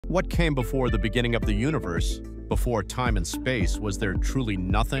What came before the beginning of the universe? Before time and space, was there truly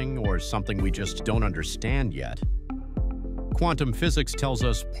nothing or something we just don't understand yet? Quantum physics tells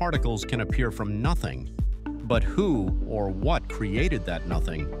us particles can appear from nothing. But who or what created that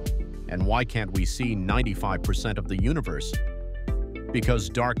nothing? And why can't we see 95% of the universe? Because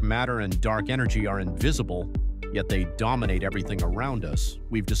dark matter and dark energy are invisible, yet they dominate everything around us.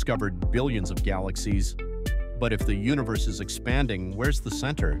 We've discovered billions of galaxies. But if the universe is expanding, where's the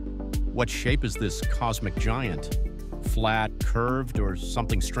center? What shape is this cosmic giant? Flat, curved, or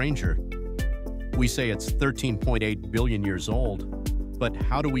something stranger? We say it's 13.8 billion years old, but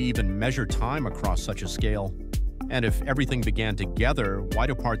how do we even measure time across such a scale? And if everything began together, why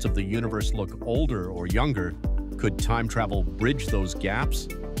do parts of the universe look older or younger? Could time travel bridge those gaps?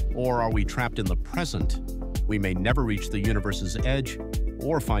 Or are we trapped in the present? We may never reach the universe's edge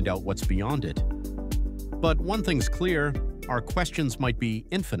or find out what's beyond it. But one thing's clear, our questions might be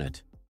infinite.